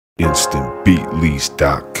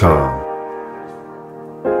InstantBeatLease.com.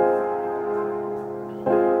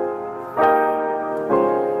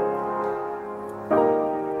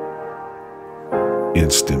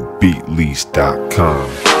 InstantBeatLease.com.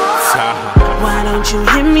 Why don't you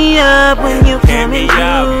hit me up when you coming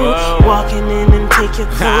through? Walking in and take your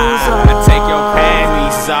clothes off. Take your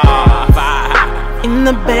panties off. In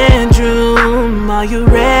the bedroom, are you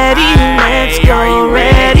ready? Let's go,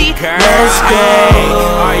 ready. Let's go.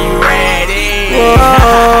 Are you ready?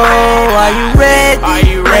 Whoa, are you ready? Are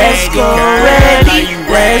you ready? Let's go, ready.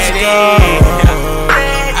 Let's go.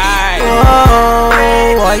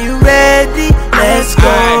 Whoa, are you ready? Let's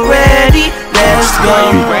go, ready. Let's go.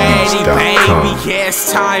 Are you ready, baby? Yeah,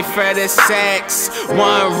 it's time for the sex.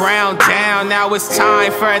 One round down, now it's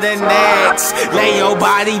time for the next. Lay your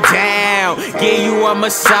body down, give you a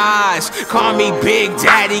massage. Call me Big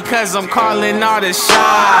Daddy, cause I'm calling all the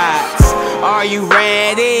shots. Are you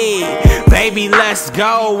ready? Baby, let's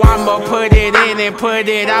go. I'ma put it in and put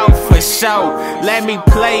it out for show. Let me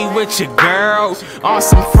play with your girl on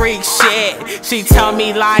some freak shit. She tell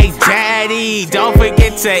me like, Daddy, don't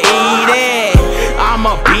forget to eat it.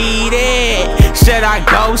 I'ma beat it. Should I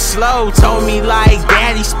go slow? Told me like,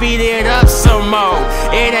 Daddy, speed it up some more.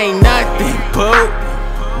 It ain't nothing, boo.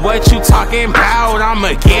 What you talking about?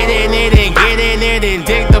 I'ma get in it and get in it and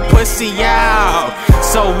dig the pussy out.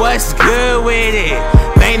 So what's good with it?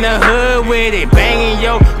 Bang the hood with it. Banging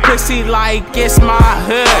your pussy like it's my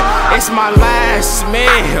hood. It's my last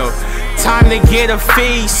meal. Time to get a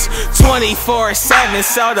feast 24/7,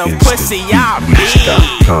 so the pussy I'll be.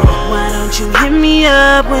 Why don't you hit me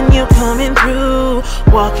up when you coming through?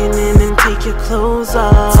 Walking in and take your clothes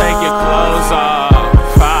off. Take your clothes off.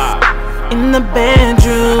 In the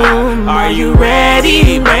bedroom, are you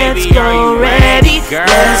ready? Let's go, ready.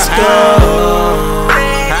 Let's go.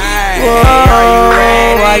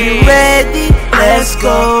 Whoa, are you ready? Let's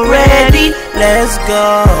go, ready. Let's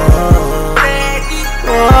go.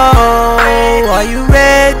 Whoa, are you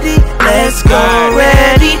ready? Let's go,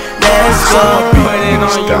 ready. Let's go. Put it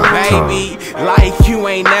on you, baby, like you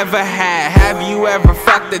ain't never had. Have you ever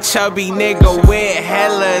fucked a chubby nigga with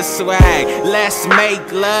hella swag? Let's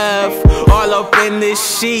make love all up in the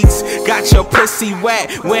sheets. Got your pussy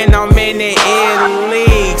wet when I'm in the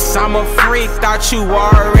leaks. I'm a freak, thought you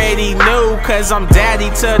already knew, cause I'm daddy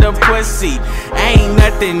to the pussy. Ain't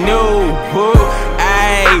nothing new, boo.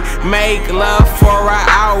 Ayy, make love for an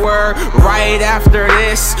hour. Right after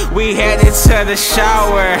this, we headed to the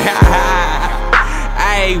shower.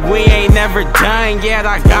 Ayy, we ain't never done yet.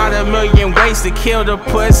 I got a million ways to kill the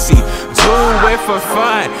pussy. Do it for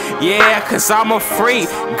fun, yeah, cause I'm a freak.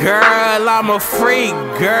 Girl, I'm a freak,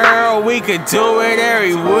 girl. We could do it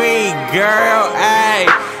every week, girl. Ayy,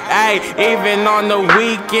 ayy, even on the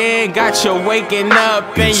weekend. Got you waking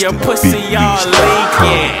up and your pussy all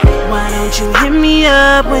leaking. Why don't you hit me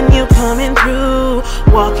up when you coming through?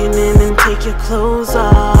 Walking in and take your clothes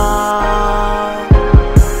off.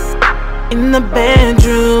 In the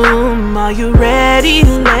bedroom, are you ready?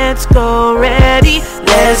 Let's go, ready.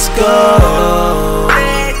 Let's go.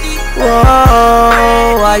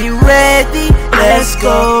 Whoa, are you ready? Let's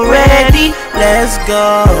go, ready. Let's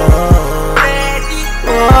go.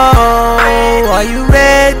 Whoa, are you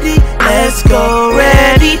ready? Let's go,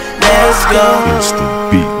 ready. Let's go.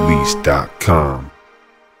 InstantBeatLease.com.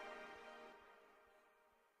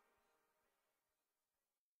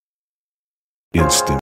 Instant